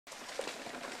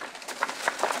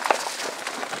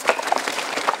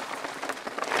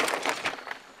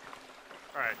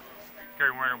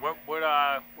Werner,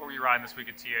 what were you riding this week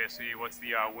at TSE? What's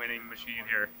the winning machine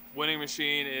here? Winning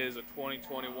machine is a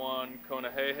 2021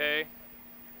 Kona Hei Hei.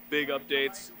 Big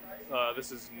updates.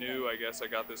 This is new, I guess. I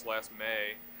got this last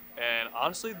May. And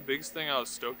honestly, the biggest thing I was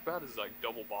stoked about is like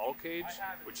double bottle cage,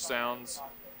 which sounds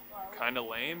kind of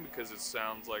lame because it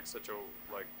sounds like such a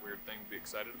weird thing to be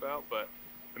excited about, but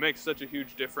it makes such a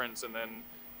huge difference. And then,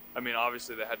 I mean,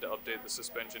 obviously they had to update the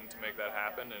suspension to make that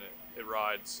happen, and it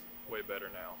rides way better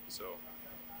now. So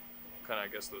kind of,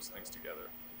 I guess, those things together.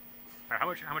 All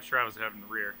right, how much travel does it have in the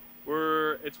rear?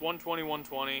 It's 120,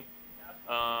 120.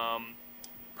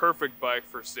 Perfect bike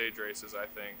for stage races, I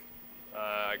think.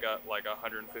 I got like a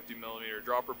 150 millimeter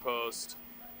dropper post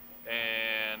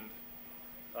and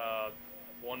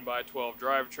 1x12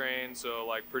 drivetrain, so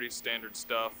like pretty standard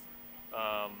stuff.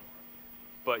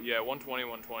 But yeah, 120,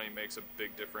 120 makes a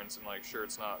big difference. And like, sure,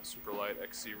 it's not super light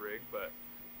XC rig, but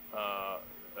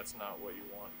that's not what you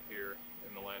want here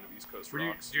in the land of East Coast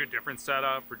rocks. Do you do a different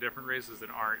setup for different races that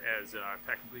aren't as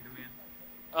technically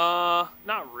demanding?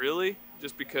 Not really,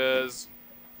 just because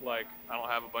like I don't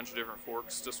have a bunch of different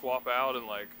forks to swap out, and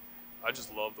like I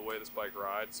just love the way this bike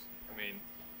rides. I mean,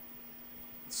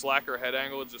 slacker head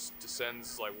angle just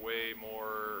descends like way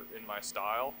more in my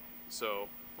style. So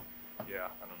yeah,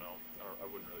 I don't know. I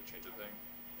wouldn't really change a thing.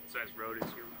 What size road is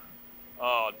you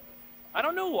run? I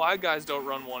don't know why guys don't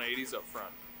run 180s up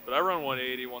front, but I run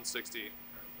 180, 160,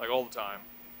 like all the time.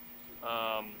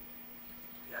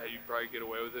 Yeah, you'd probably get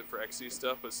away with it for XC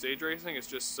stuff, but stage racing is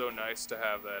just so nice to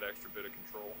have that extra bit of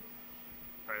control.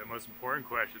 All right, the most important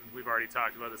question, we've already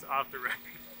talked about this off the record,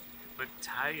 but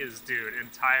tires, dude,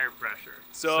 and tire pressure.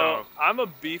 So I'm a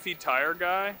beefy tire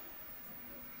guy.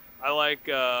 I like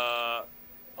a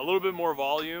little bit more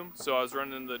volume, so I was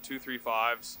running the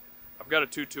 235s. I've got a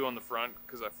 2.2 on the front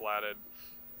because I flatted,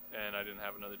 and I didn't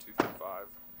have another 235.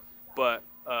 But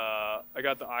I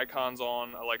got the Icons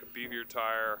on. I like a beefier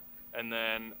tire. And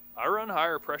then I run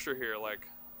higher pressure here. Like,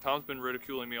 Tom's been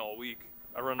ridiculing me all week.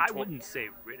 I wouldn't say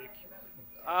ridiculing.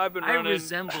 I've been running. I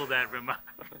resemble that remark.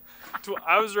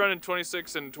 I was running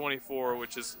 26 and 24,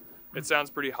 which is, it sounds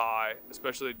pretty high,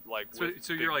 especially like with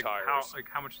so big you're like tires.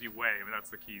 how much do you weigh? I mean, that's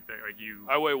the key thing. Like you.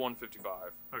 I weigh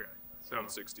 155. Okay. So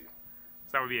 160. So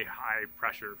that would be a high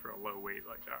pressure for a low weight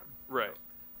like that. Right.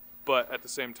 But at the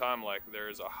same time, like, there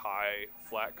is a high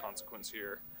flat consequence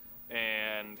here,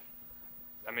 and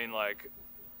I mean, like,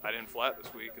 I didn't flat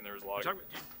this week, and there was a lot of...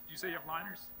 You say you have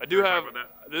liners? I do have...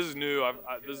 This is new.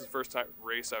 This is the first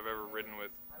race I've ever ridden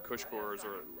with cush cores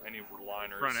or any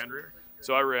liners. Front and rear?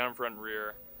 So I ran front and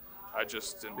rear. I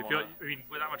just didn't want to... I mean,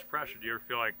 with that much pressure, do you ever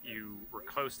feel like you were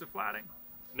close to flatting?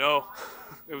 No.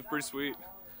 It was pretty sweet.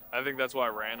 I think that's why I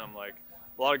ran them. Like,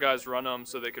 a lot of guys run them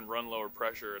so they can run lower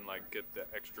pressure and, like, get the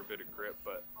extra bit of grip,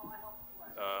 but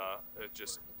it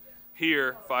just...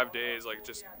 Here, 5 days, like,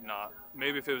 just not.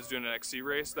 Maybe if it was doing an XC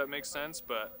race, that makes sense,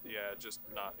 but yeah, just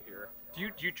not here.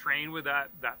 Do you train with that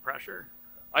pressure?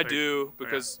 I do,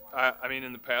 because I mean,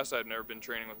 in the past I've never been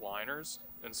training with liners,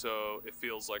 and so it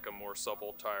feels like a more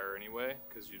supple tire anyway,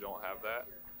 because you don't have that.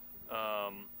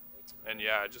 And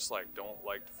yeah, I just like don't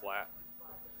like to flat.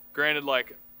 Granted,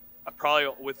 like, I probably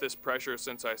with this pressure,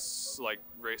 since I like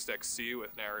raced XC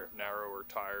with narrower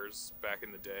tires back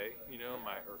in the day, you know,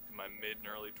 my mid and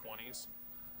early 20s.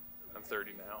 I'm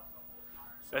 30 now.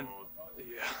 And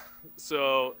yeah,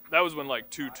 so that was when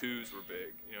like 2.2s were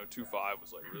big. You know, 2.5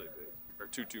 was like really big, or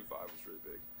 2.25 was really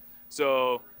big.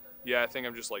 So yeah, I think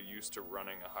I'm just like used to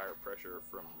running a higher pressure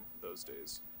from those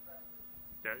days.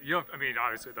 Yeah, you don't. I mean,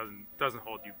 obviously it doesn't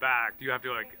hold you back. Do you have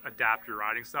to like adapt your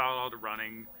riding style at all to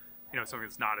running, you know, something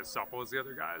that's not as supple as the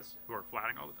other guys who are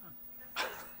flatting all the time?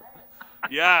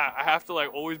 Yeah, I have to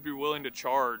like always be willing to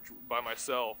charge by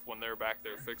myself when they're back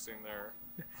there fixing their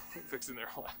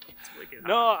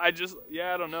No, I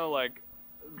don't know. Like,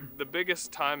 the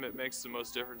biggest time it makes the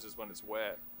most difference is when it's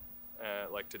wet,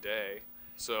 like today.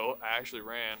 So I actually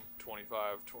ran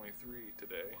 25, 23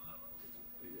 today.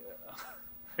 Yeah.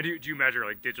 And do you measure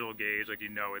like digital gauge, like, you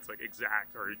know, it's like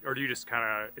exact, or do you just kind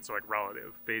of, it's like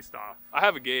relative based off? I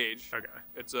have a gauge. Okay.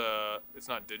 It's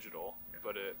not digital, yeah,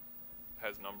 but it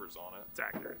has numbers on it. It's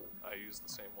accurate. I use the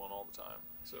same one all the time,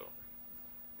 so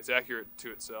it's accurate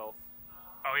to itself.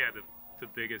 Oh yeah, the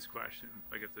biggest question,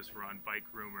 like if this were on Bike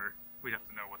Rumor, we'd have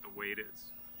to know what the weight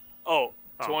is.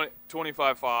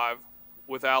 25.5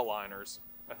 without liners.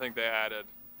 I think they added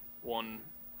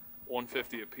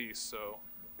 150 a piece, so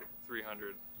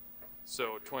 300.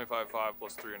 So 25.5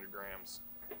 plus 300 grams,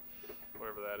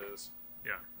 whatever that is.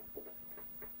 Yeah.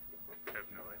 I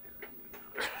have no idea.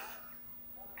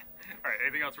 All right,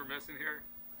 anything else we're missing here?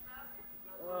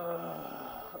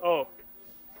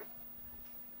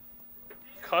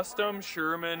 custom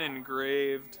Sherman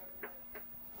engraved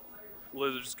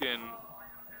lizard skin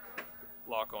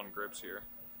lock-on grips here.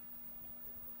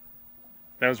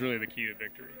 That was really the key to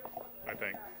victory, I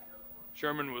think.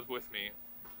 Sherman was with me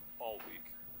all week.